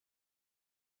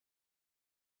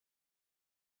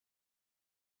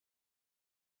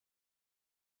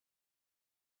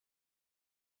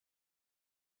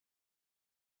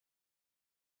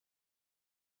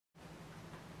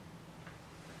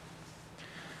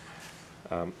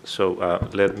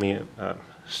Let me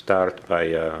start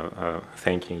by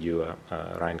thanking you,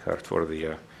 Reinhard, for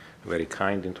the very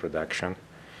kind introduction.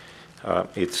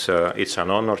 It's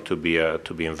an honor to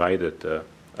be invited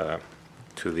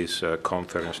to this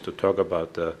conference to talk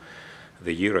about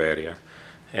the euro area,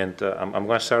 and I'm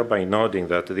going to start by noting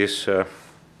that this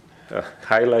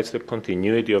highlights the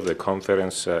continuity of the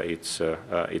conference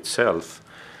itself,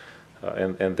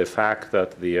 and the fact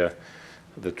that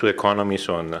the two economies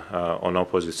on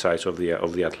opposite sides of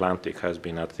the Atlantic has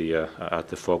been at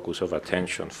the focus of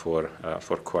attention for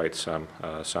quite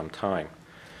some time.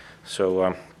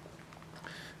 So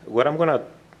what I'm going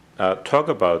to talk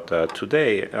about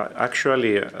today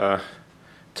actually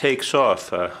takes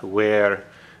off where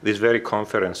this very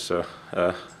conference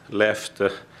left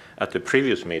at the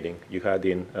previous meeting you had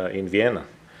in Vienna,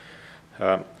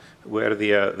 where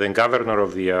the governor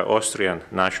of the Austrian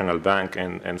National Bank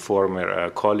and former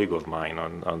colleague of mine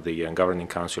on the Governing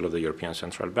Council of the European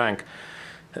Central Bank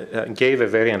gave a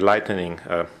very enlightening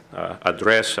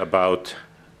address about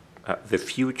the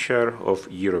future of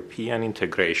European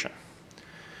integration.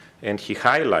 And he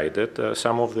highlighted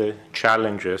some of the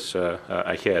challenges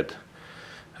ahead.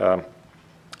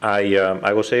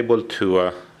 I was able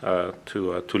to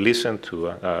listen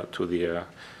to the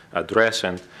address,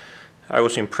 and I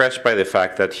was impressed by the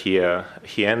fact that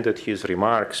he ended his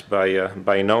remarks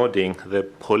by noting the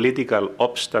political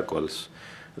obstacles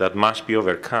that must be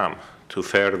overcome to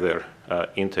further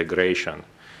integration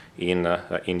in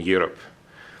Europe.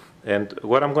 And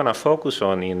what I'm going to focus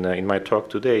on in my talk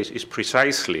today is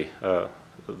precisely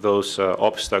those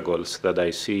obstacles that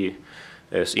I see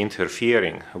as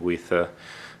interfering with the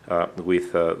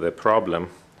problem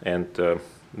and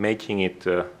making it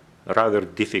rather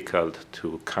difficult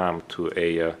to come to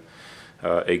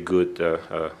a good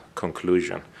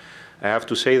conclusion. I have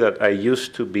to say that I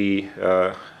used to be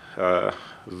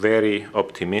very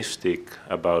optimistic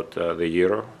about the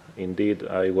euro. Indeed,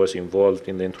 I was involved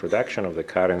in the introduction of the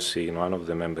currency in one of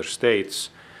the member states.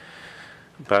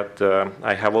 But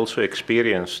I have also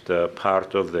experienced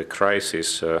part of the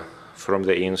crisis from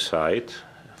the inside.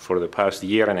 For the past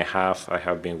year and a half, I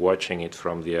have been watching it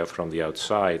from the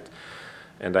outside.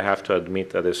 And I have to admit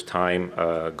that as time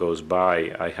goes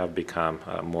by, I have become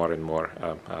more and more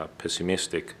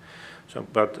pessimistic.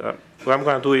 But what I'm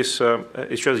going to do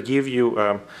is just give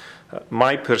you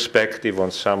my perspective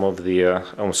on some of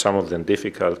the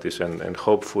difficulties, and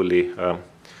hopefully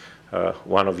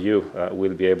one of you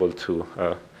will be able to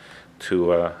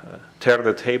turn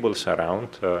the tables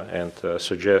around and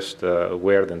suggest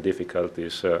where the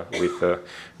difficulties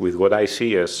with what I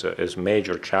see as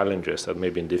major challenges that may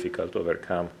be difficult to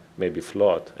overcome, may be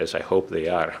flawed, as I hope they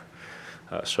are,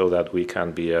 so that we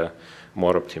can be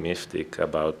more optimistic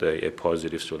about a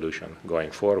positive solution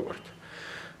going forward.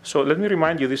 So let me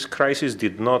remind you, this crisis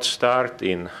did not start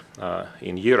in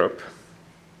Europe.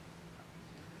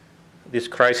 This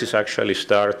crisis actually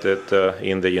started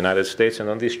in the United States, and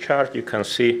on this chart you can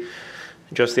see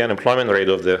just the unemployment rate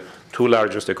of the two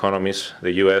largest economies,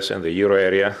 the US and the euro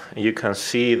area. You can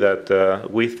see that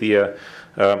with the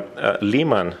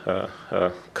Lehman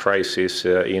crisis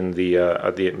at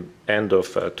the end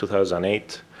of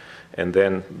 2008 and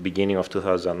then beginning of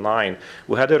 2009,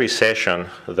 we had a recession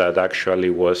that actually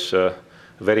was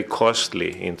very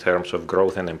costly in terms of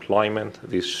growth and employment.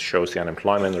 This shows the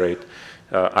unemployment rate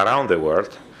around the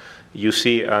world. You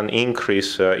see an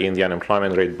increase in the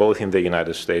unemployment rate both in the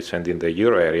United States and in the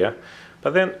euro area.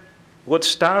 But then what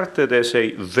started as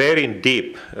a very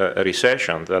deep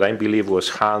recession that I believe was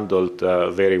handled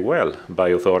very well by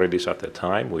authorities at the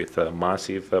time with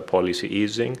massive policy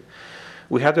easing,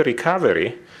 we had a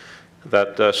recovery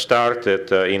that started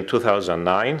in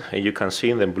 2009. And you can see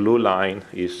in the blue line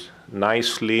is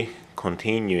nicely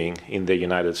continuing in the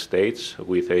United States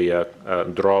with a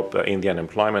drop in the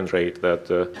unemployment rate that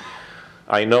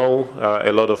I know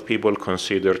a lot of people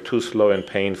consider too slow and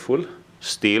painful.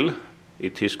 Still,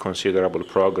 it is considerable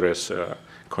progress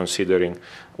considering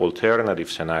alternative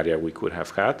scenario we could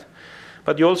have had.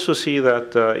 But you also see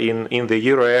that in the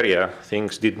euro area,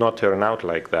 things did not turn out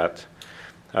like that.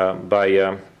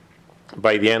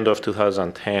 By the end of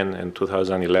 2010 and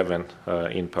 2011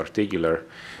 in particular,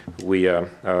 we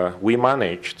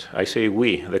managed, I say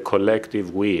we, the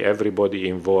collective we, everybody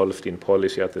involved in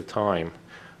policy at the time,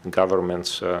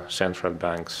 governments, central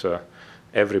banks,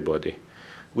 everybody,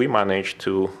 we managed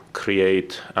to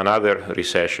create another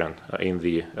recession in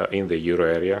the euro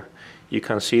area. You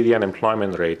can see the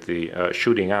unemployment rate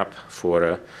shooting up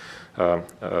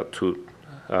to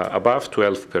above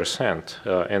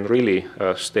 12%, and really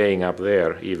staying up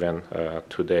there even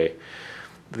today.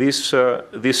 This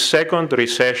second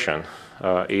recession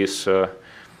is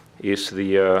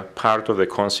the part of the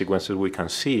consequences we can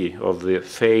see of the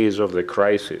phase of the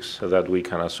crisis that we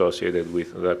can associate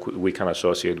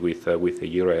with the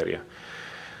euro area.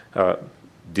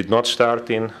 Did not start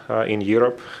in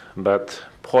Europe, but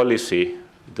policy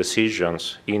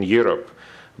decisions in Europe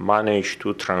managed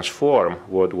to transform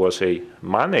what was a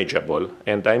manageable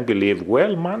and I believe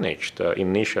well-managed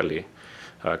initially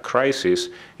crisis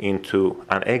into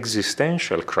an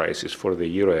existential crisis for the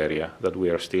euro area that we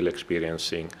are still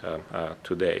experiencing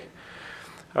today.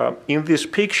 In this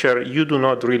picture, you do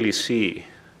not really see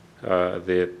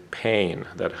the pain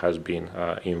that has been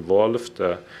involved.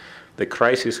 The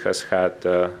crisis has had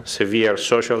severe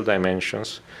social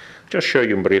dimensions. Just show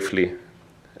you briefly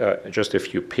just a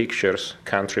few pictures,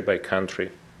 country by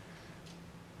country.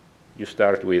 You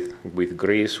start with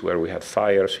Greece, where we had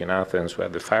fires in Athens. We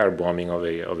had the firebombing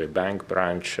of a bank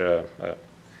branch. A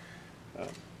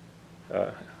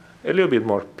little bit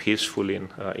more peaceful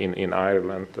in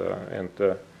Ireland, and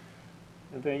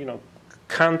then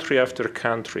country after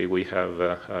country we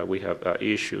have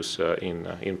issues.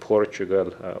 In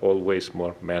Portugal, always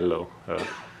more mellow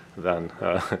than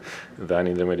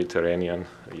in the Mediterranean.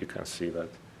 You can see that.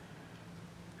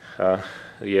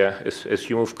 Yeah, as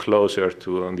you move closer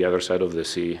to on the other side of the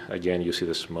sea, again you see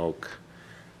the smoke.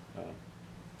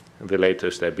 The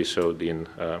latest episode in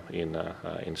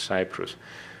Cyprus.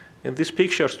 And these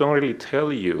pictures don't really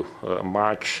tell you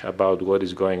much about what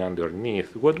is going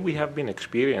underneath. What we have been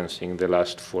experiencing the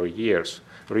last 4 years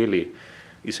really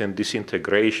is a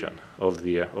disintegration of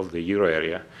the euro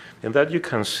area, and that you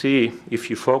can see if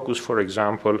you focus, for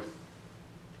example,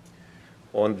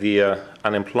 on the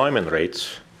unemployment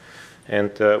rates.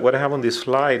 And what I have on this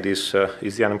slide is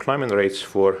the unemployment rates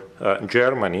for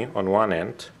Germany on one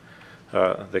end,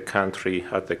 the country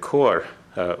at the core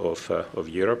of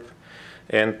Europe.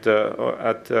 And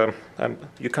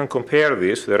you can compare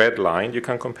this, the red line, you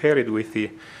can compare it with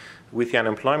the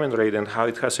unemployment rate and how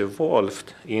it has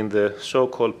evolved in the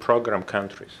so-called program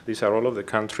countries. These are all of the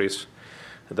countries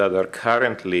that are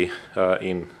currently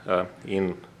in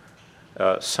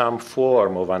some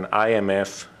form of an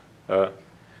IMF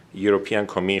European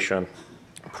Commission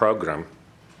program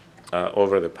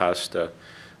over the past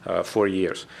 4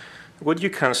 years. What you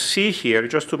can see here,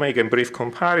 just to make a brief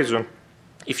comparison,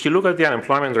 if you look at the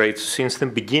unemployment rates since the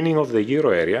beginning of the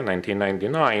euro area,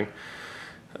 1999,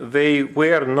 they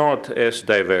were not as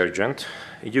divergent.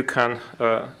 You can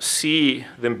see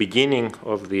the beginning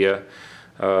of the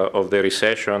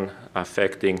recession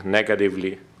affecting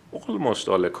negatively almost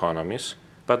all economies,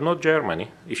 but not Germany.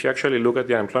 If you actually look at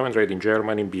the unemployment rate in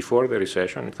Germany before the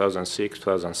recession, 2006,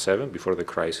 2007, before the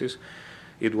crisis,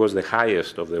 it was the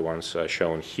highest of the ones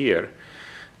shown here.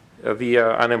 The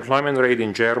unemployment rate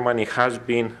in Germany has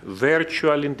been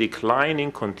virtually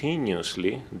declining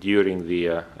continuously during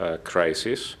the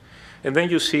crisis. And then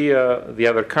you see the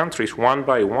other countries, one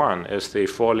by one, as they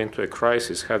fall into a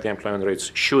crisis, have the employment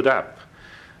rates shoot up.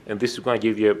 And this is going to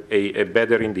give you a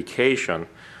better indication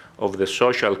of the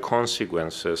social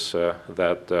consequences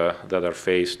that are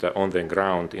faced on the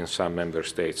ground in some member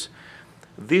states.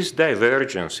 This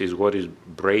divergence is what is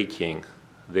breaking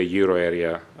the euro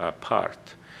area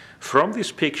apart. From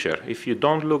this picture, if you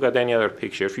don't look at any other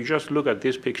picture, if you just look at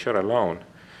this picture alone,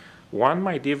 one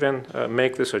might even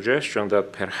make the suggestion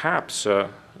that perhaps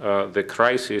the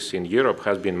crisis in Europe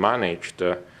has been managed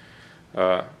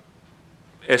as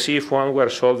if one were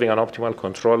solving an optimal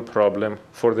control problem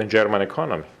for the German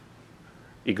economy,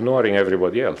 ignoring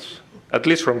everybody else. At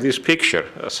least from this picture,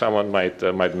 someone might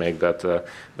make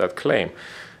that claim.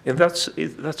 And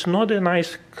that's not a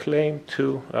nice claim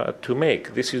to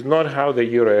make. This is not how the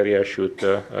euro area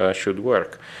should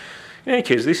work. In any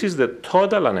case, this is the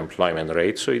total unemployment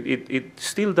rate, so it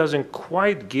still doesn't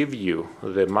quite give you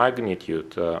the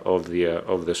magnitude of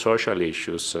the social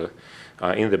issues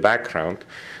in the background.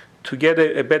 To get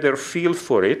a better feel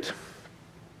for it,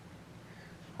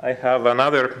 I have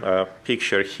another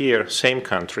picture here, same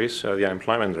countries, the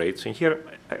unemployment rates. And here,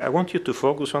 I want you to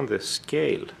focus on the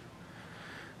scale.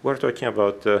 We're talking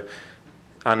about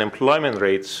unemployment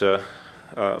rates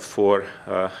for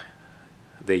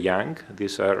the young.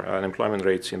 These are unemployment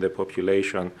rates in the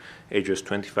population ages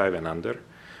 25 and under.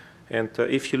 And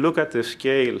if you look at the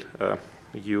scale,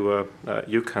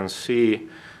 you can see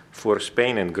for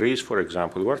Spain and Greece, for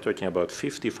example, we're talking about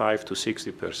 55 to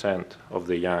 60% of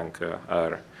the young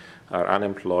are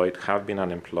unemployed, have been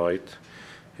unemployed.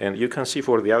 And you can see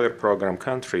for the other program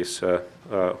countries,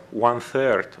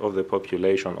 1/3 of the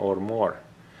population or more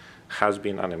has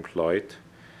been unemployed.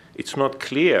 it's not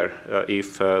clear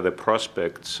if the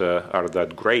prospects are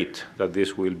that great that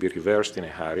this will be reversed in a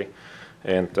hurry.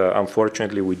 And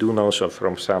unfortunately, we do know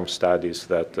from some studies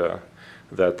that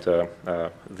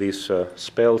these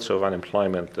spells of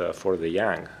unemployment for the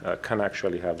young can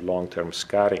actually have long-term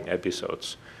scarring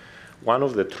episodes. One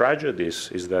of the tragedies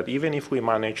is that even if we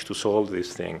manage to solve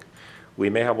this thing, we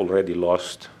may have already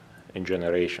lost a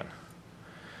generation.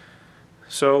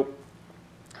 So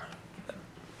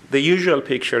the usual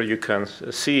picture you can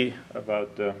see about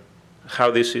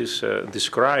how this is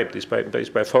described is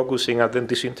by focusing on the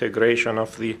disintegration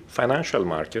of the financial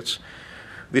markets.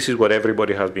 This is what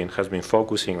everybody has been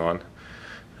focusing on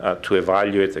to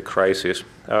evaluate the crisis.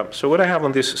 So what I have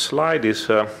on this slide is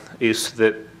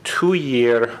the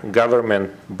 2-year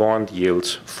government bond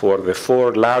yields for the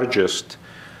 4 largest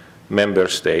member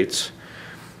states.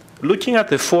 Looking at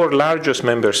the 4 largest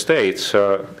member states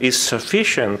is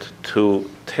sufficient to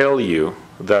tell you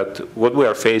that what we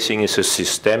are facing is a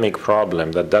systemic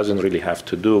problem that doesn't really have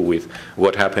to do with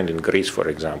what happened in Greece, for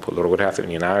example, or what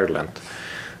happened in Ireland.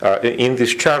 In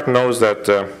this chart knows that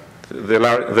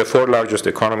the 4 largest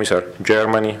economies are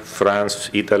Germany,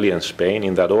 France, Italy, and Spain,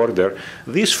 in that order.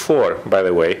 These 4, by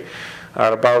the way,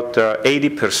 are about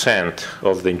 80%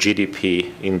 of the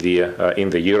GDP in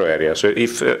the euro area. So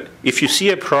if you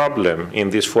see a problem in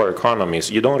these 4 economies,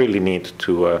 you don't really need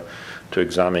to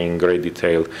examine in great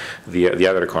detail the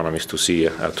other economies to see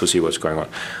what's going on.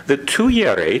 The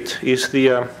 2-year rate is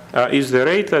the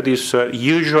rate that is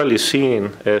usually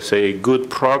seen as a good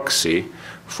proxy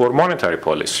for monetary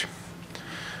policy.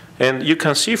 And you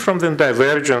can see from the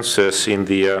divergences in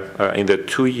the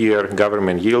 2-year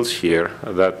government yields here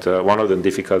that one of the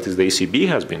difficulties the ECB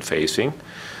has been facing,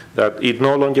 that it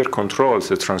no longer controls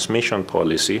the transmission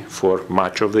policy for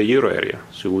much of the euro area.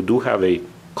 So we do have a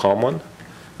common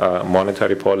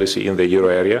monetary policy in the euro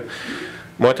area.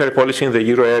 Monetary policy in the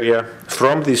euro area,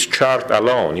 from this chart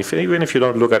alone, even if you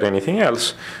don't look at anything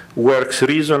else, works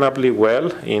reasonably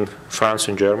well in France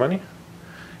and Germany.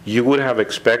 You would have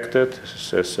expected,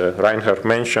 as Reinhard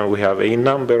mentioned, we have a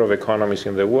number of economies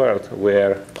in the world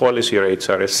where policy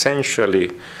rates are essentially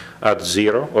at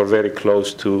 0 or very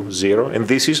close to 0, and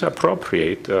this is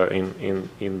appropriate in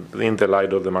the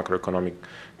light of the macroeconomic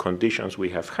conditions we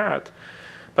have had.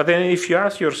 But then if you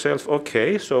ask yourself,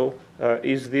 okay, so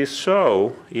is this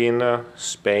so in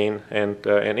Spain and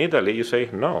Italy? You say,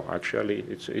 no, actually,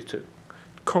 it's a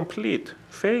complete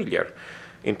failure.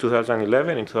 In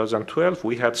 2011, in 2012,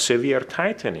 we had severe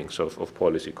tightenings of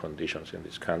policy conditions in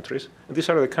these countries. And these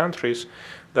are the countries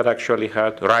that actually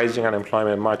had rising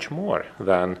unemployment much more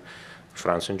than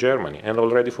France and Germany. And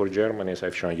already for Germany, as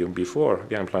I've shown you before,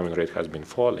 the unemployment rate has been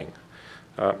falling.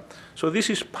 So this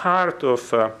is part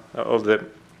of the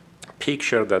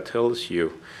picture that tells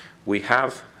you we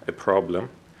have a problem.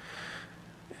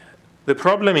 The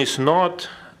problem is not,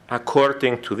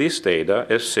 according to this data,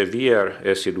 as severe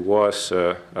as it was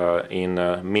in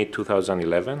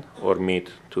mid-2011 or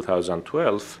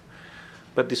mid-2012.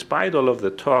 But despite all of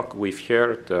the talk we've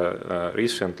heard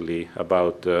recently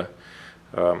about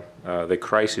the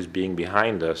crisis being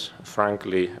behind us,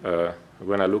 frankly,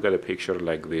 when I look at a picture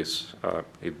like this,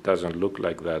 it doesn't look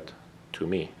like that to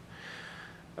me.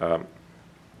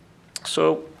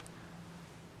 So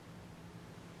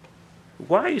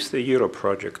why is the Euro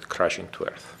project crashing to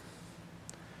earth?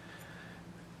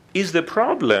 Is the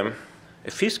problem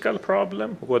a fiscal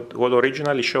problem, what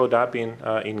originally showed up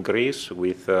in Greece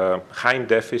with high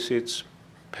deficits,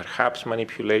 perhaps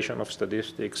manipulation of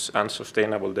statistics,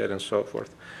 unsustainable debt, and so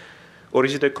forth? Or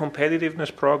is it a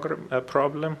competitiveness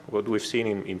problem, what we've seen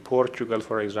in Portugal,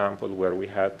 for example, where we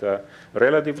had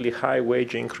relatively high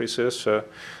wage increases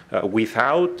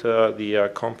without the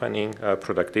accompanying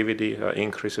productivity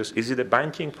increases? Is it a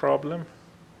banking problem,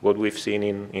 what we've seen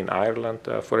in Ireland,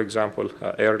 for example,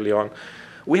 early on?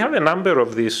 We have a number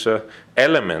of these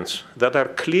elements that are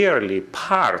clearly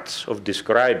parts of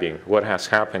describing what has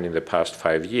happened in the past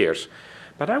 5 years.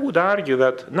 But I would argue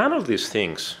that none of these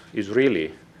things is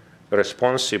really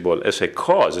responsible as a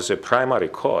cause, as a primary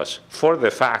cause, for the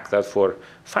fact that for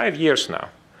 5 years now,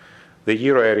 the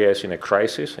euro area is in a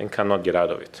crisis and cannot get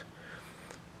out of it.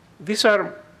 These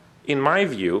are, in my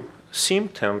view,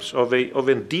 symptoms of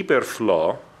a deeper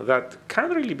flaw that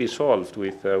can't really be solved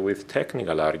with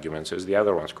technical arguments as the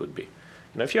other ones could be.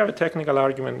 If you have a technical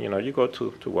argument, you go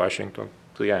to Washington,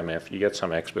 to the IMF, you get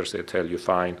some experts, they tell you,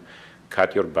 fine,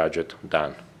 cut your budget,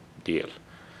 done, deal.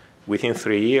 Within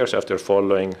 3 years, after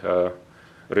following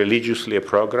religiously a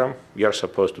program, we are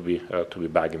supposed to be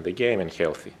back in the game and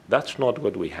healthy. That's not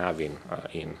what we have in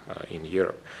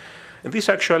Europe. And this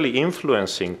actually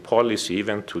influencing policy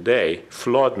even today.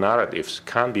 Flawed narratives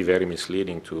can be very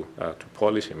misleading to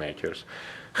policymakers.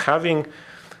 Having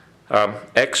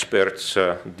experts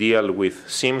deal with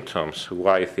symptoms,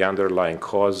 why the underlying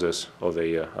causes of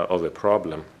a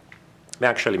problem, may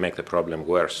actually make the problem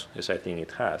worse, as I think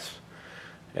it has,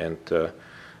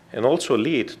 and also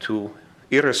lead to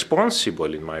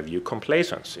irresponsible, in my view,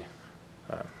 complacency,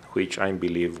 which I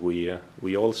believe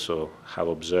we also have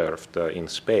observed in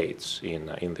spades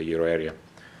in the euro area.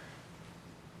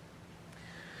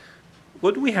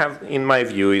 What we have, in my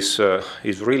view, is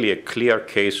really a clear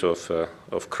case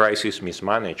of crisis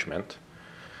mismanagement.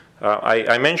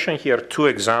 I mention here two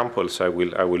examples I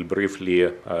will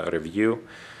briefly review.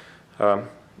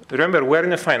 Remember, we're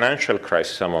in a financial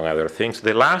crisis, among other things.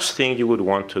 The last thing you would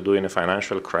want to do in a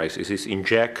financial crisis is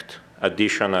inject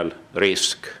additional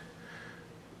risk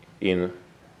in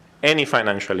any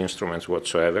financial instruments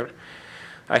whatsoever.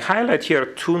 I highlight here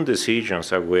two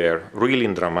decisions that were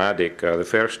really dramatic. The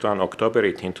first one, October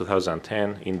 18,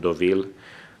 2010, in Deauville,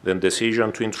 the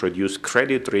decision to introduce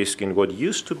credit risk in what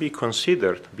used to be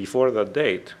considered, before that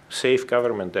date, safe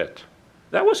government debt.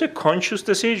 That was a conscious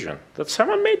decision, that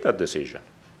someone made that decision.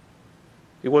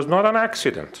 It was not an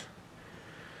accident.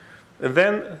 And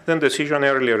then the decision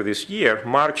earlier this year,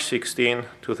 March 16,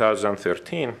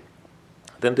 2013,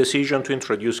 the decision to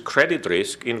introduce credit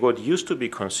risk in what used to be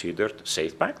considered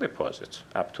safe bank deposits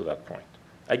up to that point.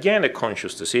 Again, a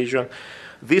conscious decision.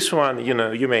 This one,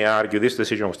 you may argue this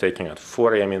decision was taken at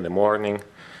 4 a.m. in the morning.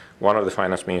 One of the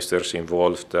finance ministers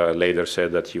involved later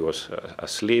said that he was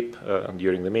asleep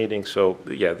during the meeting. So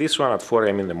yeah, this one at 4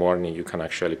 a.m. in the morning, you can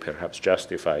actually perhaps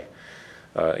justify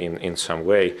in some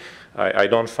way. I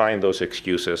don't find those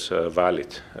excuses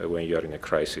valid when you're in a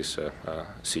crisis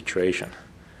situation.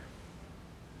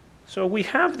 So we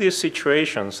have these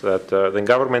situations that the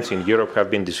governments in Europe have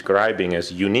been describing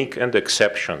as unique and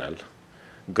exceptional.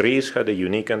 Greece had a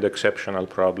unique and exceptional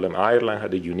problem. Ireland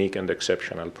had a unique and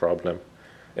exceptional problem,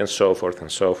 and so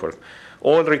forth,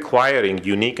 all requiring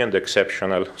unique and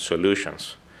exceptional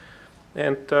solutions.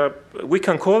 And we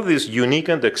can call these unique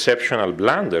and exceptional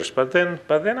blunders, but then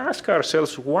ask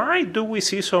ourselves, why do we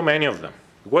see so many of them?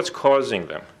 What's causing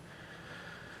them?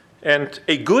 And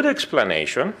a good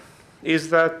explanation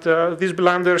is that these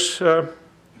blunders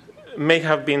may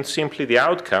have been simply the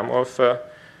outcome of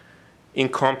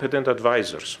incompetent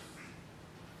advisors.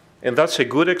 And that's a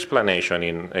good explanation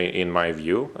in my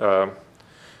view,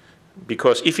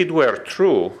 because if it were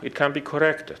true, it can be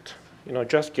corrected.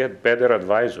 Just get better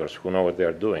advisors who know what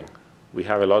they're doing. We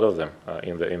have a lot of them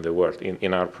in the world,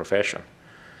 in our profession.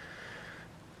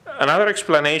 Another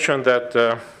explanation that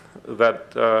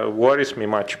worries me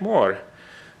much more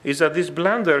is that these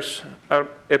blunders are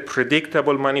a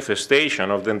predictable manifestation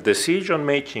of the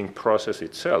decision-making process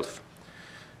itself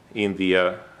in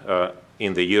the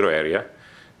euro area.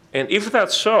 And if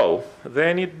that's so,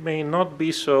 then it may not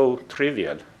be so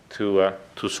trivial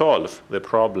to solve the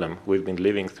problem we've been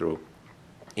living through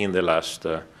in the last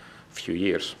few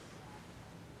years.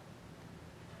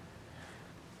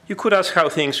 You could ask how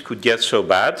things could get so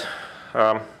bad.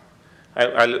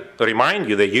 I'll remind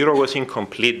you the euro was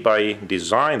incomplete by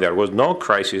design. There was no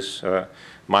crisis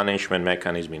management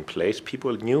mechanism in place.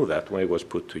 People knew that when it was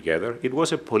put together. It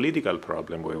was a political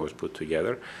problem when it was put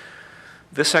together.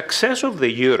 The success of the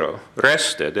euro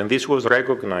rested, and this was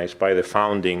recognized by the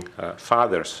founding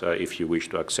fathers, if you wish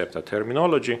to accept that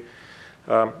terminology,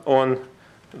 on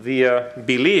the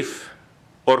belief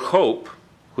or hope,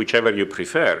 whichever you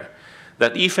prefer,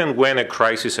 that if and when a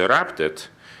crisis erupted,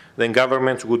 then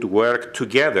governments would work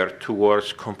together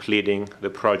towards completing the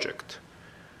project.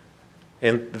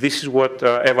 And this is what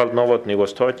Evald Novotny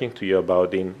was talking to you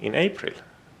about in April,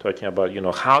 talking about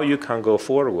how you can go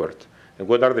forward and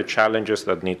what are the challenges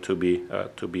that need to be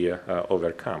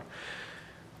overcome.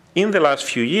 In the last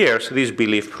few years, this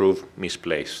belief proved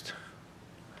misplaced.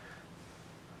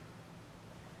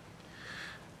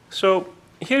 So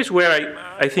here's where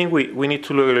I think we need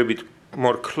to look a little bit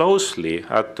more closely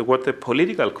at what the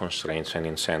political constraints and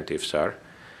incentives are.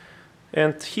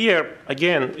 And here,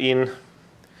 again,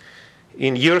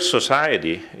 in your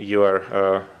society, you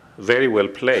are very well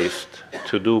placed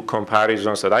to do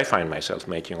comparisons that I find myself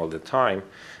making all the time.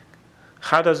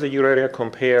 How does the euro area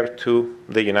compare to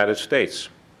the United States?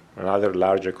 Another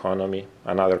large economy,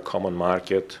 another common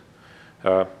market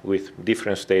with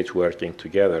different states working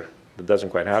together that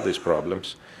doesn't quite have these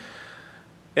problems.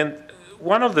 And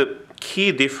one of the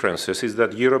key differences is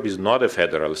that Europe is not a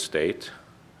federal state,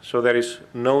 so there is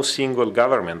no single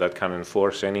government that can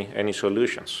enforce any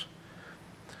solutions.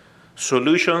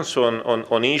 Solutions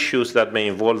on issues that may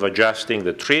involve adjusting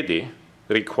the treaty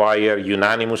require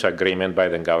unanimous agreement by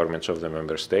the governments of the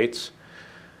member states.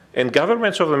 And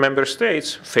governments of the member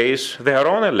states face their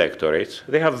own electorates.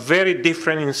 They have very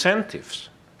different incentives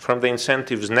from the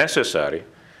incentives necessary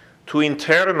to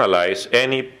internalize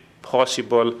any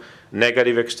possible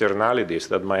negative externalities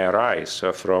that might arise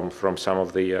from some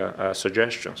of the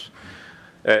suggestions.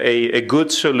 A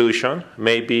good solution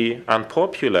may be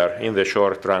unpopular in the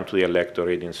short run to the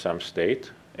electorate in some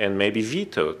state and may be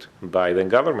vetoed by the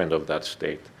government of that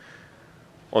state.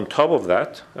 On top of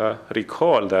that,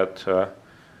 recall that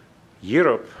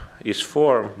Europe is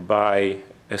formed by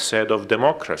a set of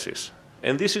democracies.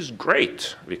 And this is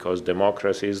great because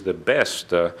democracy is the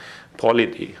best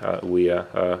polity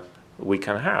we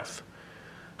can have.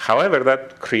 However,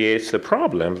 that creates the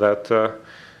problem that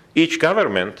each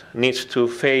government needs to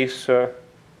face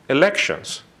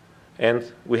elections.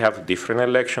 And we have different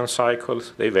election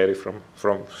cycles. They vary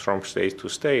from state to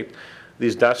state.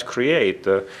 This does create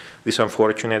this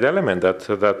unfortunate element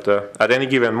that at any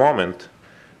given moment,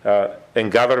 a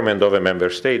government of a member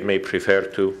state may prefer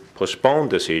to postpone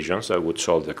decisions that would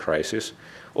solve the crisis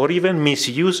or even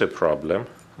misuse a problem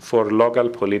for local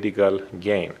political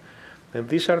gain. And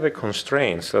these are the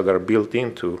constraints that are built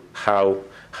into how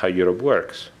Europe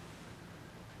works.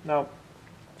 Now,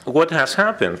 what has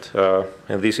happened,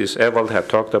 and this is, Ewald had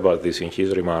talked about this in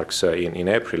his remarks in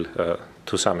April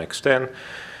to some extent,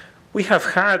 we have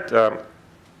had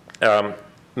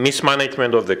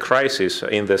mismanagement of the crisis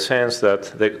in the sense that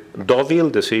the Deauville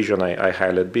decision I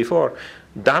highlighted before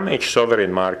damaged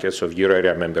sovereign markets of euro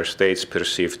area member states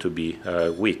perceived to be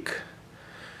weak.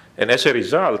 And as a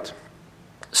result,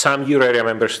 some euro area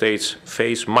member states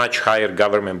face much higher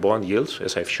government bond yields,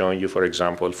 as I've shown you, for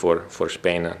example, for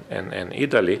Spain and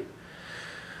Italy.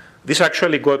 This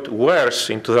actually got worse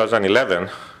in 2011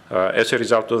 as a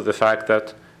result of the fact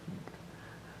that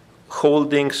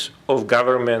holdings of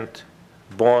government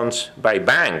bonds by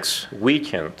banks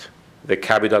weakened the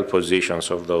capital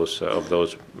positions of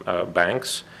those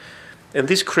banks. And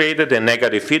this created a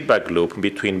negative feedback loop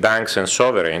between banks and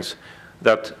sovereigns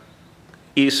that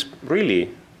is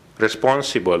really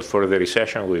responsible for the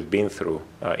recession we've been through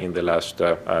in the last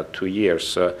 2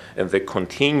 years and the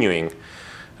continuing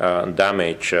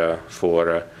damage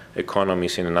for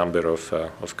economies in a number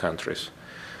of countries.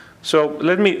 So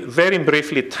let me very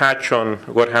briefly touch on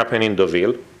what happened in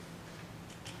Deauville.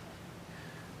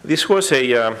 This was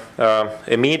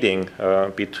a meeting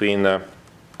between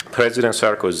President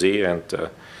Sarkozy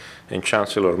and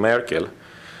Chancellor Merkel,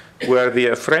 where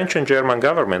the French and German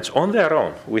governments, on their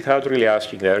own, without really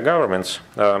asking their governments,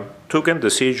 took a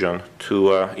decision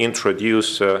to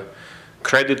introduce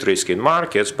credit risk in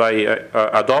markets by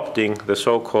adopting the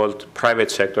so-called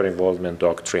private sector involvement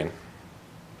doctrine.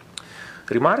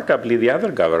 Remarkably, the other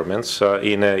governments,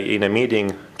 in a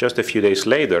meeting just a few days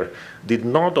later, did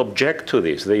not object to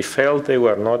this. They felt they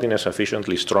were not in a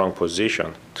sufficiently strong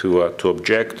position to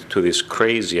object to this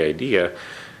crazy idea,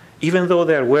 even though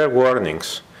there were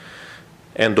warnings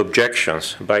and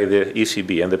objections by the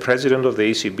ECB. And the president of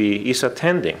the ECB is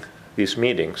attending these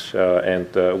meetings.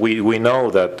 We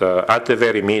know that at the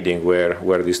very meeting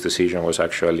where this decision was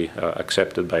actually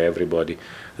accepted by everybody,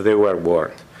 they were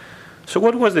warned. So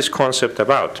what was this concept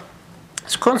about?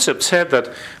 This concept said that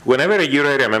whenever a euro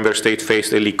area member state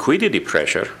faced a liquidity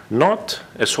pressure, not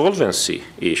a solvency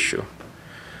issue,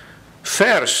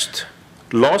 first,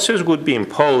 losses would be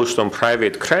imposed on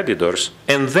private creditors,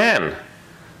 and then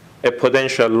a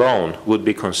potential loan would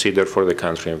be considered for the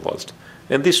country involved.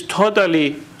 And this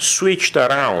totally switched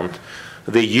around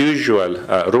the usual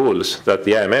rules that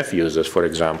the IMF uses, for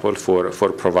example,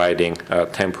 for providing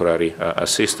temporary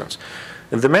assistance.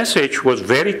 And the message was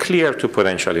very clear to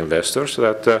potential investors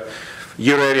that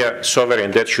euro area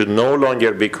sovereign debt should no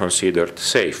longer be considered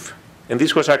safe. And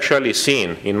this was actually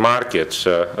seen in markets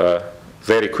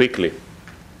very quickly.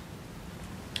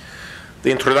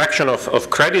 The introduction of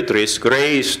credit risk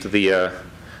raised the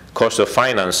cost of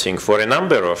financing for a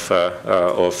number of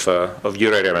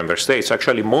euro area member states,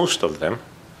 actually most of them.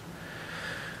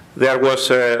 There was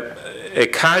a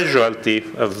casualty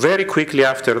very quickly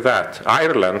after that.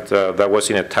 Ireland, that was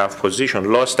in a tough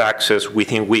position, lost access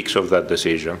within weeks of that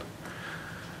decision.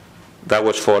 That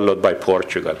was followed by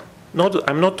Portugal.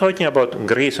 I'm not talking about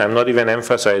Greece. I'm not even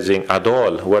emphasizing at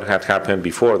all what had happened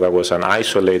before. That was an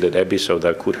isolated episode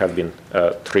that could have been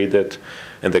treated,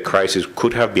 and the crisis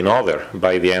could have been over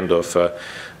by the end of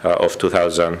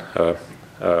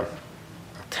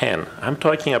 2010. I'm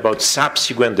talking about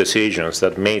subsequent decisions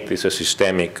that made this a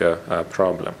systemic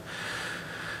problem.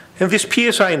 And this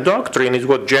PSI doctrine is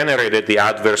what generated the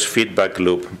adverse feedback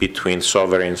loop between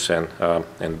sovereigns and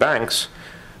banks.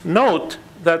 Note,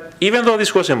 that even though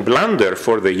this was a blunder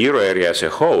for the euro area as a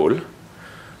whole,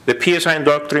 the PSI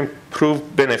doctrine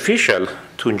proved beneficial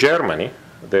to Germany,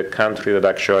 the country that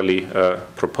actually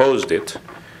proposed it.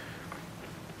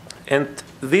 And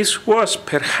this was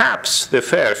perhaps the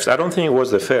first, I don't think it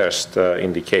was the first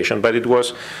indication, but it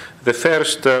was the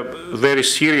first very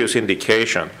serious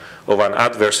indication of an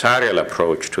adversarial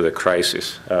approach to the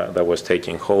crisis that was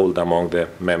taking hold among the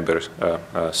member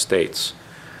states.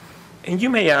 And you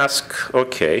may ask,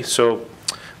 okay, so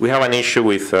we have an issue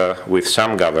with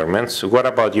some governments. What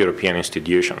about European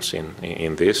institutions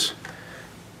in this?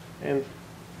 And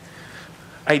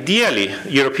ideally,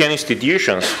 European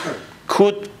institutions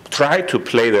could try to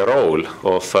play the role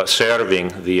of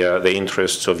serving the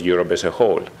interests of Europe as a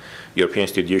whole. European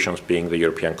institutions being the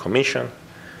European Commission,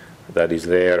 that is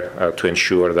there to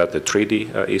ensure that the treaty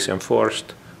is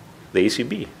enforced, the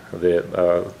ECB,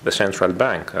 the central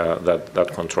bank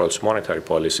that controls monetary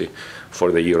policy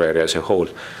for the euro area as a whole.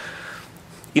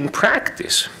 In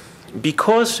practice,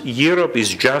 because Europe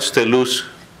is just a loose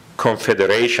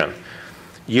confederation,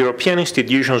 European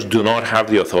institutions do not have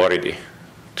the authority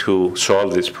to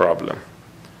solve this problem.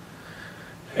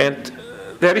 And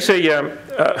there is a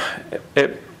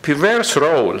perverse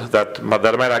role that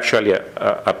might actually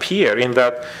appear in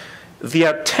that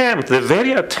the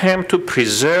very attempt to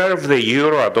preserve the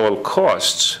euro at all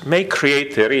costs may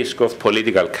create the risk of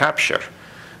political capture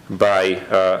by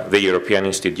the European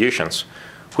institutions,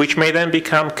 which may then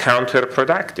become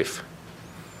counterproductive.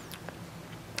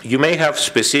 You may have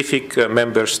specific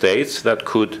member states that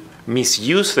could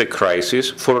misuse the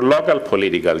crisis for local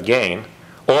political gain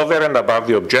over and above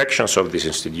the objections of these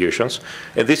institutions.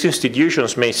 And these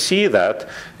institutions may see that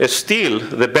as still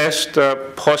the best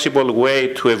possible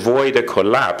way to avoid a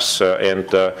collapse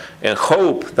and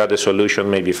hope that a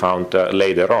solution may be found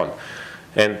later on.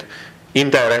 And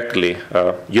indirectly,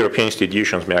 European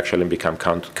institutions may actually become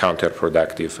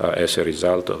counterproductive as a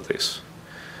result of this.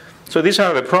 So these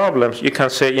are the problems. You can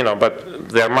say, but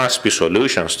there must be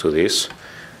solutions to this.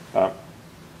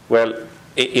 Well,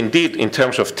 indeed, in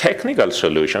terms of technical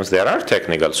solutions, there are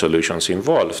technical solutions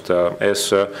involved.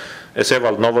 As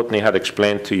Evald Novotny had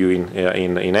explained to you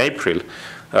in April,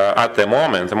 at the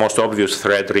moment, the most obvious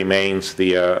threat remains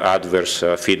the adverse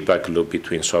feedback loop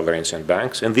between sovereigns and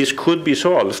banks. And this could be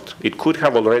solved. It could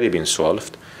have already been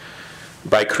solved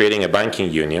by creating a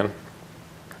banking union.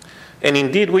 And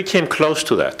indeed, we came close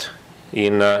to that.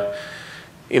 In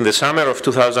the summer of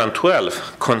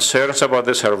 2012, concerns about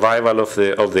the survival of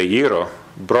the euro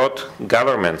brought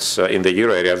governments in the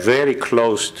euro area very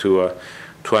close to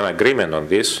an agreement on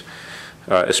this,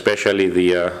 especially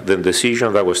the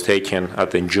decision that was taken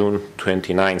at the June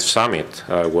 29th summit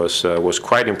was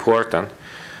quite important.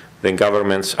 Then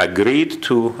governments agreed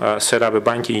to set up a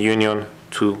banking union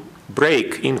to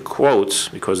break, in quotes,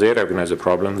 because they recognize the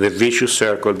problem, the vicious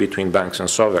circle between banks and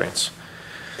sovereigns.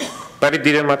 But it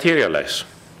didn't materialize.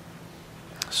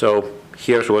 So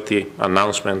here's what the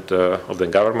announcement of the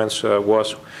governments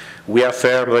was. We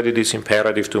affirm that it is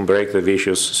imperative to break the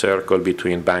vicious circle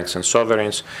between banks and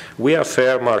sovereigns. We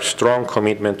affirm our strong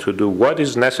commitment to do what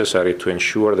is necessary to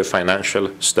ensure the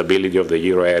financial stability of the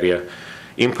euro area,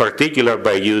 in particular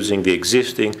by using the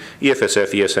existing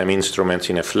EFSF ESM instruments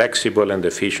in a flexible and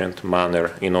efficient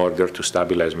manner in order to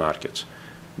stabilize markets.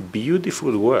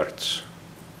 Beautiful words.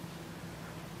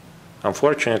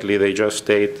 Unfortunately, they just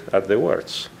stayed at the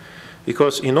words.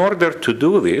 Because in order to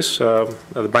do this,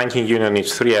 the banking union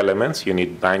needs three elements. You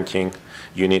need banking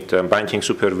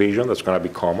supervision that's going to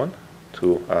be common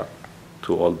to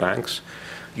all banks.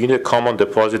 You need a common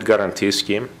deposit guarantee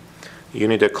scheme. You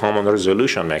need a common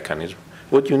resolution mechanism.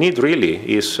 What you need really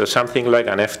is something like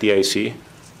an FDIC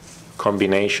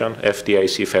combination,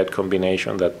 FDIC-Fed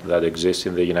combination that exists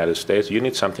in the United States. You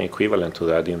need something equivalent to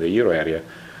that in the euro area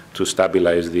to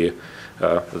stabilize the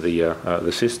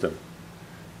system.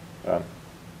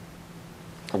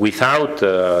 Without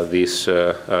these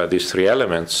three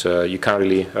elements, you can't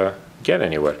really get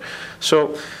anywhere.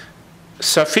 So,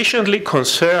 sufficiently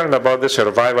concerned about the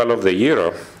survival of the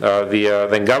euro,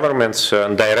 the governments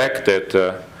directed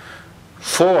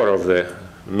 4 of the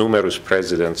numerous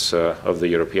presidents of the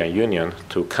European Union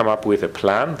to come up with a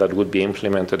plan that would be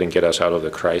implemented and get us out of the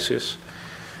crisis.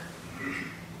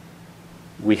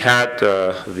 We had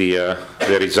the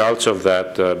results of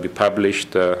that be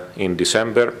published in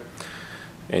December,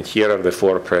 and here are the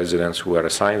 4 presidents who were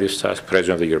assigned this task: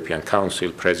 President of the European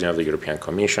Council, President of the European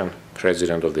Commission,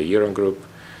 President of the Eurogroup,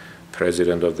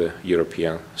 President of the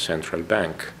European Central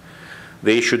Bank.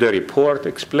 They issued a report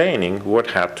explaining what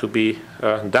had to be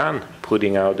done,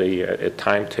 putting out a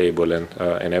timetable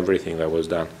and everything that was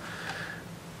done.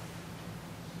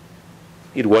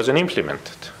 it wasn't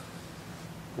implemented.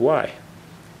 Why?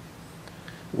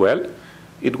 Well,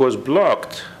 it was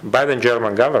blocked by the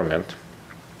German government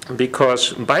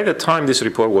because by the time this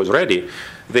report was ready,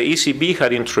 the ECB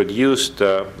had introduced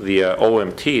the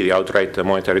OMT, the outright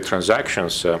monetary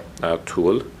transactions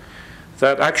tool,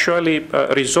 that actually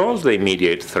resolved the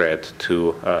immediate threat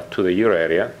to the euro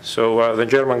area. So the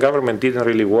German government didn't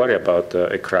really worry about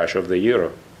a crash of the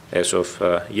euro as of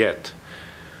yet.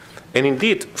 And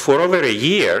indeed, for over a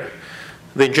year,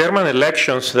 the German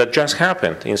elections that just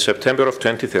happened in September of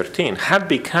 2013 had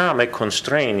become a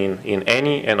constraint in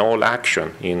any and all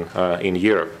action in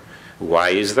Europe. Why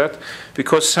is that?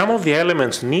 Because some of the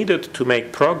elements needed to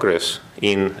make progress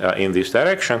in this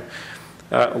direction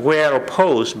were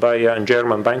opposed by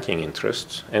German banking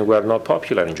interests and were not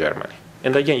popular in Germany.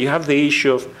 And again, you have the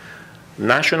issue of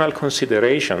national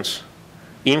considerations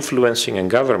influencing a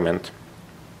government,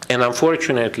 and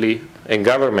unfortunately, a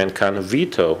government can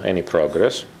veto any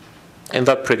progress, and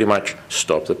that pretty much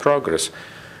stopped the progress.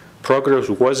 Progress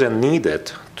wasn't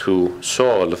needed to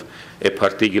solve a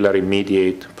particular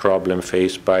immediate problem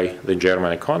faced by the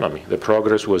German economy. The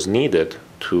progress was needed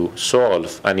to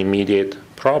solve an immediate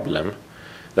problem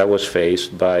that was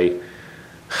faced by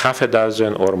half a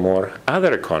dozen or more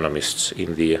other economists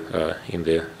in the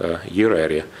euro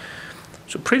area.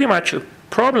 So pretty much the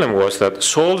problem was that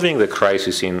solving the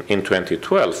crisis in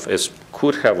 2012, as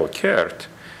could have occurred,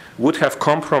 would have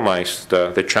compromised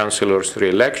the Chancellor's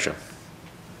re-election.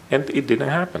 And it didn't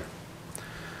happen.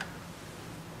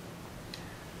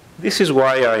 This is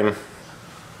why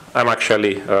I'm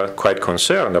actually quite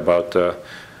concerned about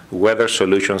whether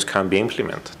solutions can be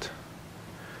implemented.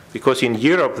 Because in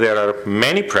Europe there are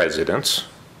many presidents,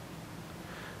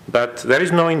 but there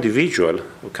is no individual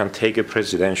who can take a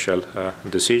presidential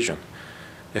decision.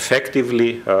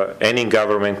 Effectively, any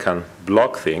government can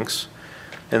block things,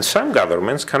 and some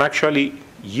governments can actually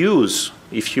use,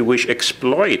 if you wish,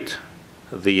 exploit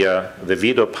the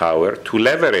veto power to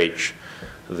leverage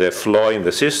the flaw in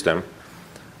the system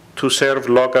to serve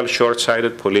local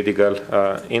short-sighted political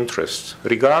interests,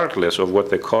 regardless of what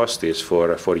the cost is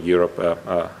for Europe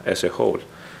as a whole.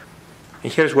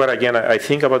 And here's where, again, I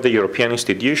think about the European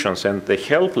institutions and the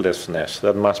helplessness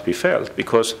that must be felt,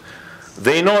 because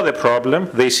they know the problem,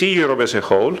 they see Europe as a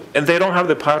whole, and they don't have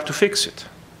the power to fix it.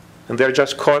 And they're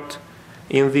just caught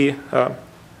in the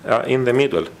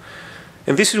middle.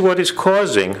 And this is what is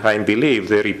causing, I believe,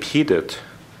 the repeated,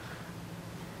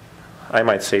 I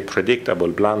might say, predictable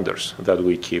blunders that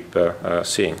we keep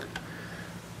seeing.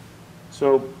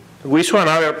 So we saw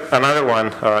another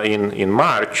one in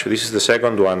March. This is the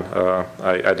second one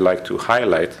I'd like to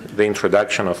highlight, the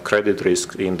introduction of credit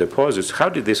risk in deposits. How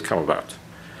did this come about?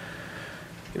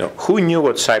 Who knew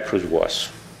what Cyprus was?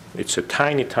 It's a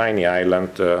tiny, tiny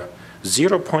island,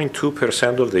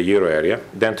 0.2% of the euro area.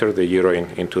 They entered the euro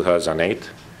in 2008.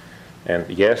 And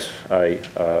yes, I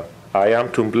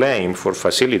am to blame for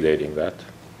facilitating that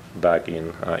back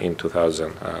in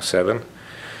 2007.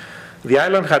 The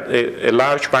island had a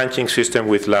large banking system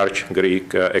with large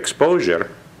Greek exposure,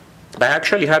 but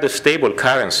actually had a stable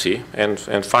currency and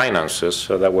finances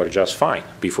that were just fine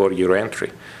before euro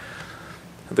entry.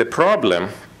 The problem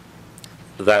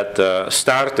that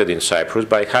started in Cyprus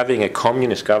by having a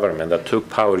communist government that took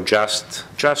power just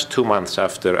 2 months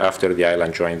after the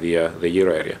island joined the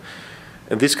euro area.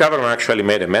 And this government actually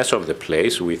made a mess of the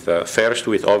place, first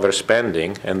with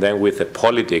overspending, and then with the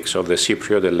politics of the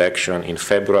Cypriot election in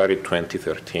February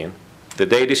 2013. The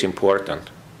date is important,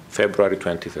 February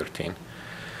 2013.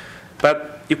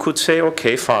 But you could say,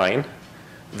 okay, fine.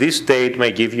 This date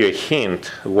may give you a hint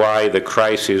why the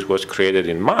crisis was created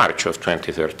in March of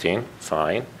 2013,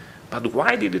 fine. But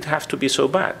why did it have to be so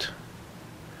bad?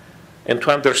 And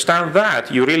to understand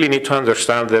that, you really need to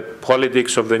understand the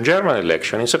politics of the German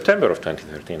election in September of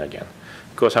 2013 again,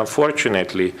 because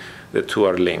unfortunately, the two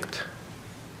are linked.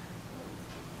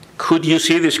 Could you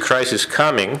see this crisis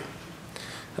coming?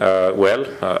 Well,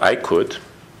 I could.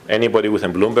 Anybody with a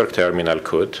Bloomberg terminal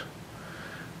could.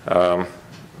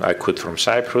 I could from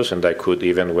Cyprus, and I could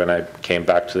even when I came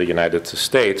back to the United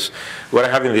States. What I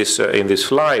have in this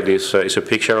slide is a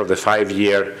picture of the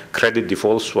 5-year credit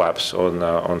default swaps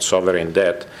on sovereign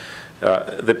debt.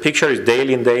 The picture is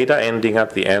daily data ending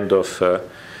at the end of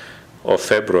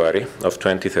February of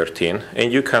 2013,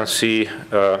 and you can see,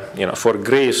 for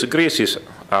Greece is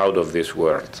out of this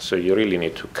world, so you really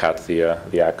need to cut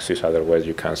the axis, otherwise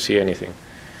you can't see anything.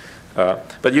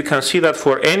 But you can see that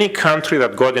for any country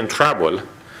that got in trouble,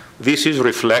 This is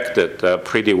reflected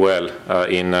pretty well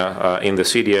in the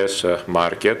CDS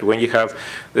market. When you have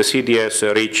the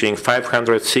CDS reaching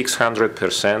 500,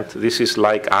 600%, this is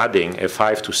like adding a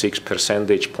 5 to 6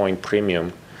 percentage point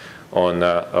premium on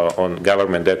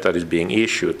government debt that is being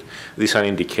issued. This is an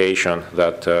indication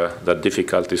that that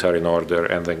difficulties are in order,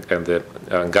 and the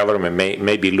government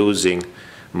may be losing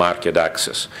market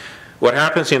access. What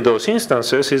happens in those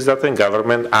instances is that the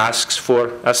government asks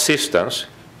for assistance,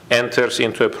 enters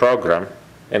into a program,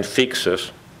 and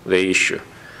fixes the issue.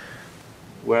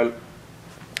 Well,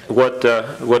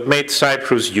 what made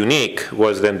Cyprus unique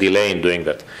was the delay in doing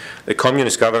that. The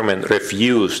communist government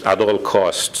refused at all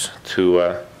costs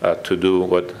to do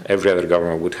what every other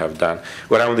government would have done.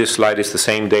 What on this slide is the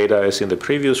same data as in the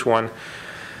previous one.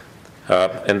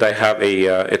 And I have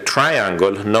a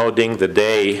triangle noting the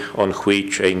day on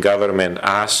which a government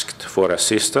asked for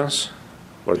assistance,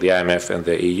 for the IMF and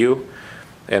the EU.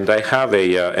 And I have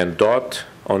a dot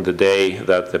on the day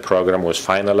that the program was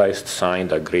finalized,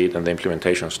 signed, agreed, and the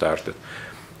implementation started.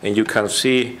 And you can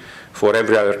see for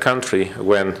every other country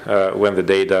when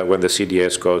the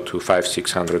CDS go to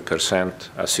 500–600%,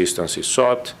 assistance is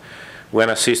sought. When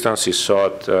assistance is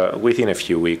sought, within a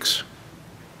few weeks,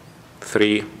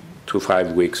 3 to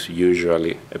 5 weeks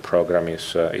usually, a program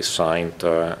is signed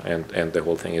and the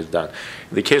whole thing is done.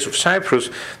 In the case of Cyprus,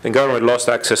 the government lost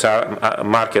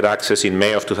market access in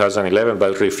May of 2011,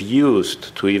 but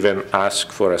refused to even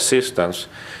ask for assistance.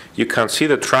 You can see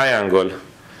the triangle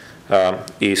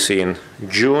is in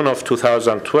June of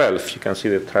 2012. You can see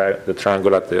the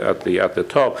triangle at the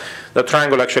top. The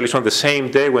triangle actually is on the same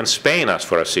day when Spain asked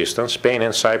for assistance. Spain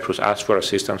and Cyprus asked for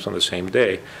assistance on the same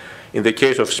day. In the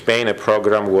case of Spain, a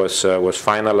program was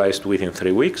finalized within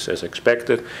 3 weeks, as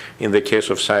expected. In the case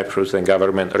of Cyprus, the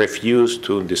government refused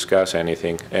to discuss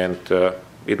anything, and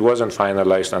it wasn't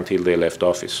finalized until they left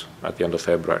office at the end of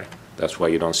February. That's why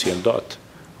you don't see a dot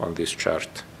on this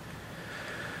chart.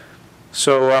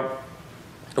 So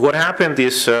what happened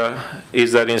is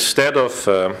that instead of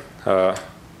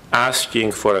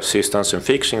asking for assistance and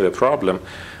fixing the problem,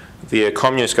 the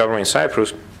communist government in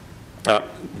Cyprus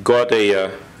got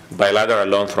a bilateral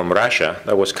loan from Russia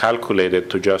that was calculated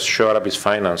to just shore up its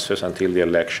finances until the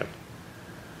election.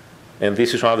 And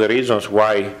this is one of the reasons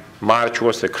why March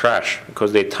was the crash,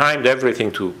 because they timed everything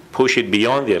to push it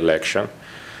beyond the election.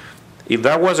 If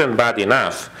that wasn't bad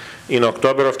enough, in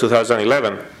October of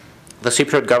 2011, the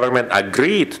Cypriot government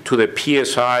agreed to the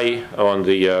PSI on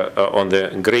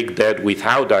the Greek debt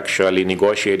without actually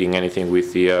negotiating anything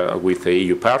with the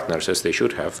EU partners, as they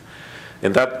should have.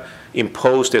 And that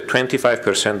imposed a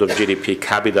 25% of GDP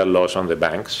capital loss on the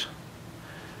banks.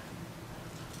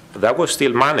 That was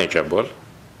still manageable,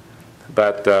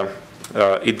 but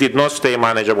it did not stay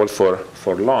manageable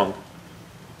for long,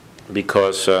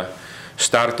 because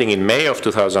starting in May of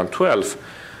 2012,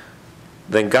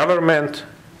 the government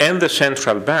and the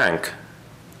central bank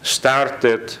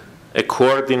started a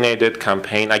coordinated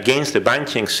campaign against the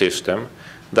banking system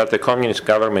that the communist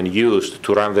government used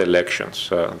to run the elections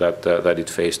that it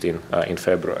faced in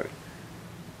February.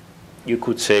 You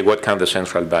could say, what can the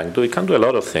central bank do? It can do a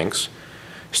lot of things.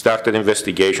 Started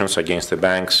investigations against the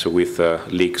banks with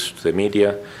leaks to the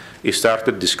media. It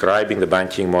started describing the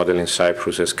banking model in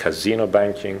Cyprus as casino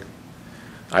banking.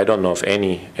 I don't know of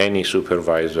any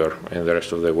supervisor in the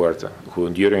rest of the world who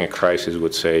during a crisis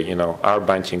would say, you know, our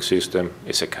banking system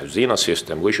is a casino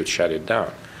system, we should shut it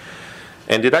down.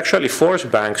 And it actually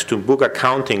forced banks to book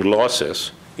accounting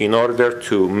losses in order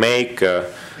to make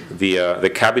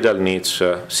the capital needs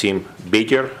seem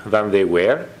bigger than they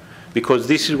were, because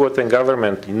this is what the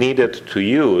government needed to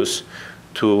use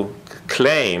to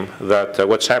claim that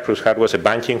what Cyprus had was a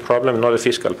banking problem, not a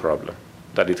fiscal problem,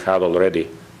 that it had already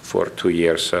for 2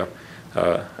 years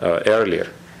earlier.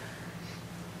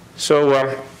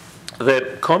 So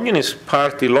the Communist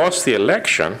Party lost the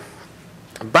election,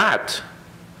 but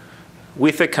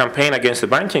with a campaign against the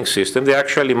banking system, they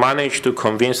actually managed to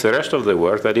convince the rest of the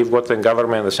world that if what the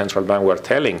government and the central bank were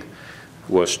telling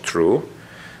was true,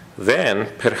 then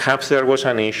perhaps there was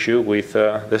an issue with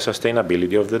the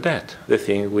sustainability of the debt, the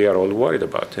thing we are all worried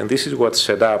about. And this is what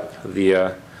set up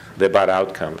the bad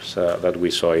outcomes that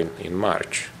we saw in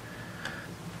March.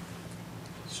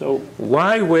 So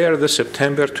why were the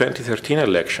September 2013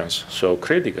 elections so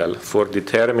critical for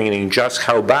determining just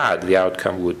how bad the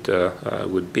outcome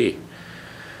would be?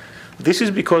 This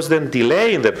is because the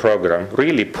delay in the program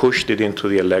really pushed it into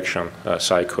the election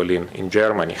cycle in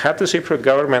Germany. Had the Cypriot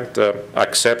government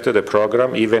accepted the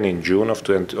program even in June of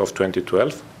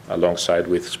 2012, alongside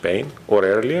with Spain, or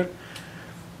earlier,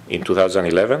 in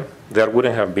 2011, there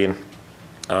wouldn't have been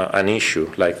an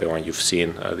issue like the one you've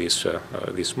seen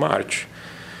this March.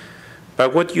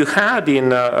 But what you had in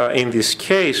this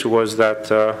case was that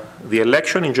the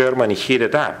election in Germany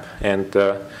heated up, and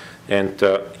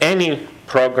any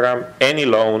program, any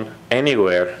loan,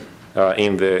 anywhere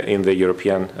in the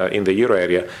euro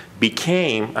area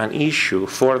became an issue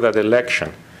for that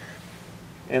election.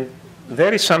 And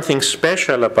there is something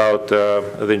special about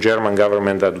the German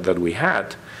government that we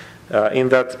had, in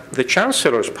that the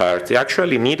Chancellor's party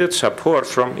actually needed support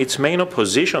from its main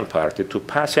opposition party to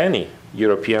pass any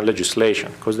European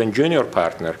legislation, because the junior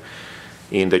partner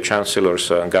in the Chancellor's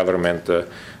government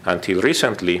until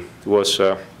recently was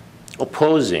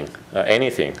opposing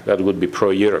anything that would be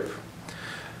pro-Europe.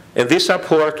 And this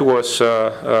support was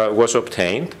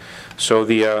obtained. So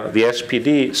the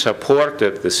SPD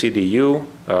supported the CDU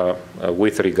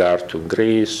with regard to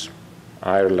Greece,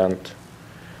 Ireland,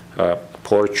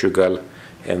 Portugal,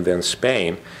 and then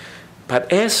Spain.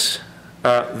 But as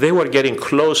they were getting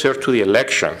closer to the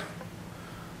election,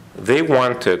 they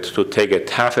wanted to take a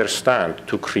tougher stand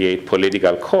to create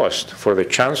political cost for the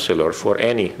Chancellor for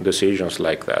any decisions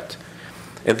like that.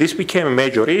 And this became a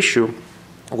major issue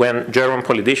when German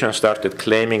politicians started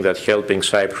claiming that helping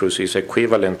Cyprus is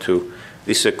equivalent to,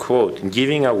 this is a quote,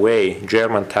 giving away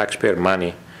German taxpayer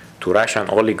money to Russian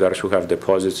oligarchs who have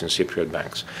deposits in Cypriot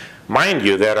banks. Mind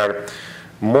you, there are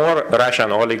more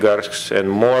Russian oligarchs and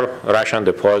more Russian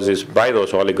deposits by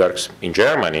those oligarchs in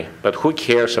Germany, but who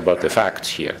cares about the facts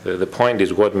here? The point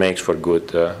is what makes for good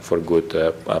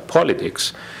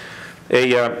politics.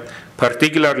 A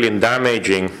particularly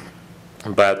damaging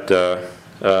but a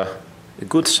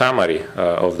good summary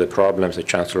of the problems the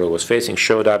Chancellor was facing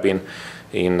showed up in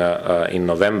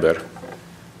November.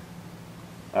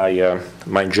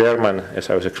 My German, as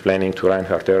I was explaining to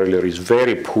Reinhard earlier, is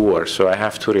very poor, so I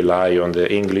have to rely on the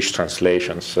English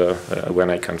translations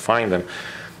when I can find them.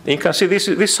 You can see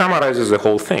this summarizes the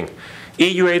whole thing.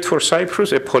 EU aid for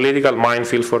Cyprus, a political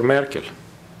minefield for Merkel.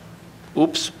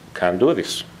 Oops, can't do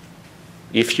this.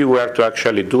 If you were to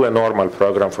actually do a normal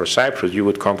program for Cyprus, you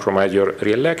would compromise your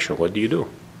re-election. What do?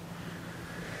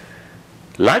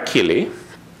 Luckily,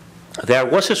 there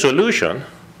was a solution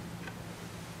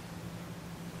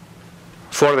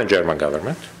for the German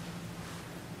government.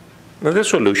 And the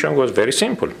solution was very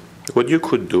simple. What you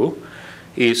could do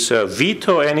is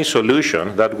veto any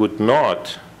solution that would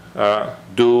not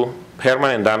do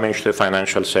permanent damage to the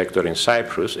financial sector in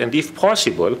Cyprus, and if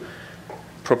possible,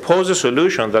 propose a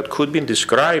solution that could be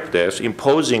described as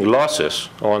imposing losses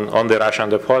on the Russian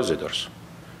depositors.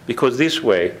 Because this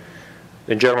way,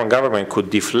 the German government could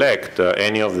deflect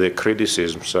any of the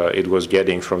criticisms it was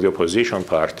getting from the opposition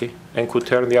party and could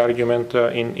turn the argument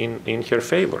in her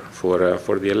favor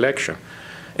for the election.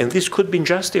 And this could be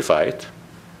justified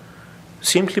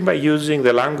simply by using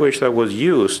the language that was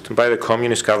used by the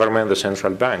communist government, the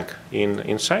central bank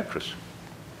in Cyprus.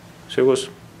 So it was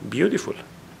beautiful.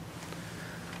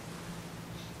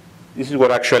 This is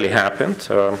what actually happened,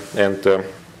 and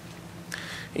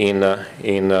in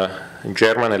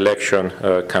German election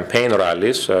campaign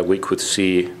rallies, we could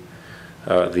see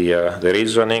the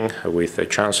reasoning with the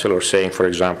Chancellor saying, for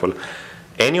example,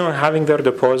 anyone having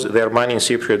their money in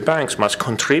Cypriot banks must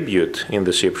contribute in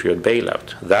the Cypriot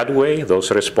bailout. That way, those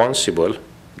responsible,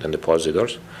 the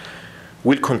depositors,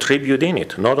 will contribute in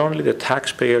it, not only the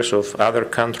taxpayers of other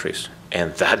countries.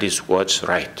 And that is what's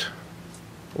right.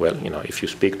 Well, you know, if you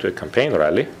speak to a campaign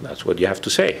rally, that's what you have to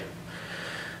say.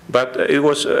 But it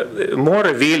was more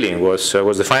revealing was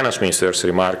the finance minister's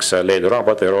remarks later on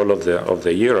about the role of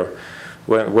the euro,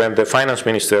 when the finance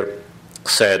minister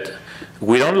said,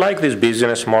 "We don't like this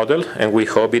business model, and we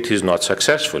hope it is not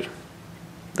successful."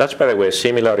 That's, by the way, a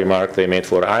similar remark they made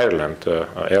for Ireland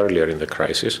earlier in the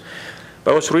crisis.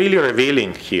 But what's really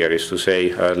revealing here is to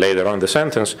say later on the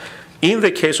sentence, in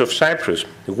the case of Cyprus,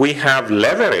 we have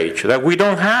leverage that we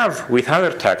don't have with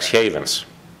other tax havens.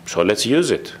 So let's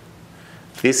use it.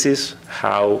 This is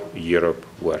how Europe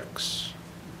works.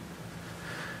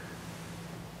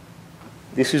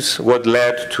 This is what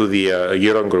led to the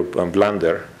Eurogroup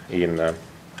blunder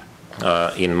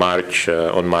on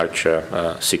March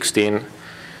 16.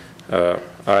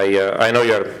 I know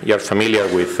you're familiar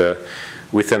with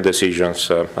the decisions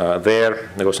there.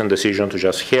 There was a decision to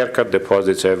just haircut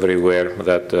deposits everywhere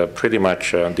that pretty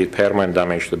much did permanent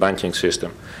damage to the banking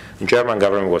system. The German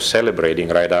government was celebrating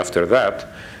right after that.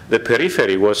 The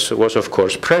periphery was of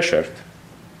course pressured.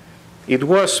 It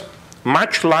was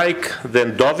much like the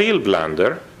Deauville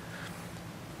blunder.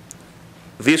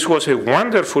 This was a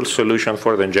wonderful solution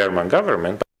for the German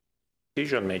government, but the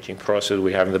decision-making process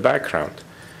we have in the background.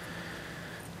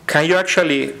 can you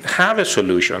actually have a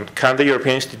solution? Can the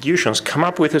European institutions come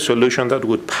up with a solution that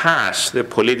would pass the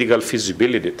political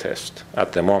feasibility test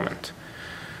at the moment?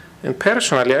 And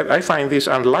personally, I find this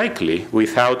unlikely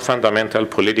without fundamental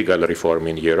political reform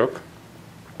in Europe.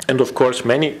 And of course,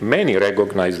 many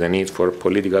recognize the need for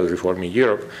political reform in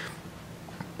Europe.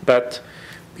 But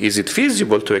is it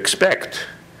feasible to expect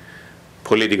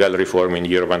political reform in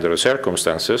Europe under the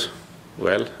circumstances?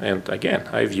 Well, and again,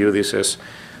 I view this as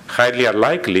highly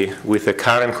unlikely with the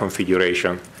current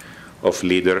configuration of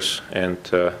leaders and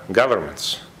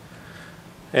governments.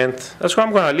 And that's what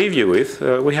I'm going to leave you with.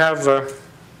 We have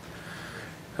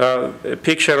a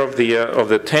picture of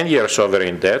the 10-year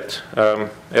sovereign debt.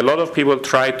 A lot of people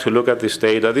try to look at this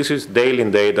data. This is daily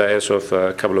data as of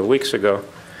a couple of weeks ago.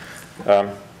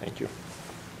 Thank you.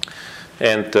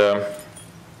 And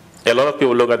a lot of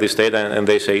people look at this data and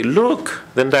they say, look,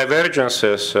 the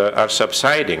divergences are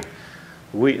subsiding.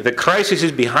 The crisis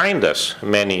is behind us,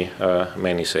 many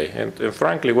say. And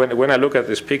frankly, when I look at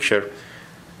this picture,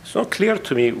 it's not clear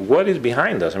to me what is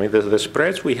behind us. I mean, the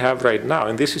spreads we have right now,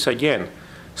 and this is, again,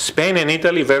 Spain and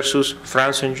Italy versus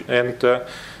France and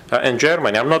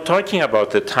Germany. I'm not talking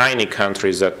about the tiny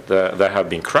countries that have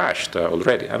been crushed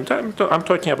already. I'm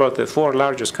talking about the 4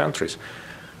 largest countries.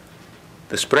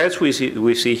 The spreads we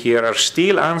see here are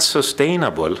still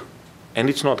unsustainable, and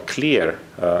it's not clear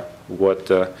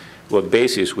what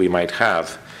basis we might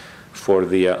have for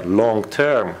the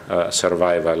long-term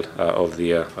survival of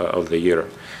the euro.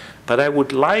 But I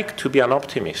would like to be an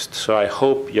optimist, so I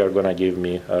hope you're going to give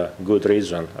me a good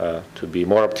reason to be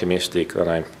more optimistic than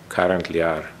I currently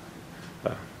are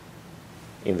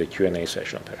in the Q&A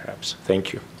session, perhaps.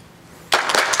 Thank you.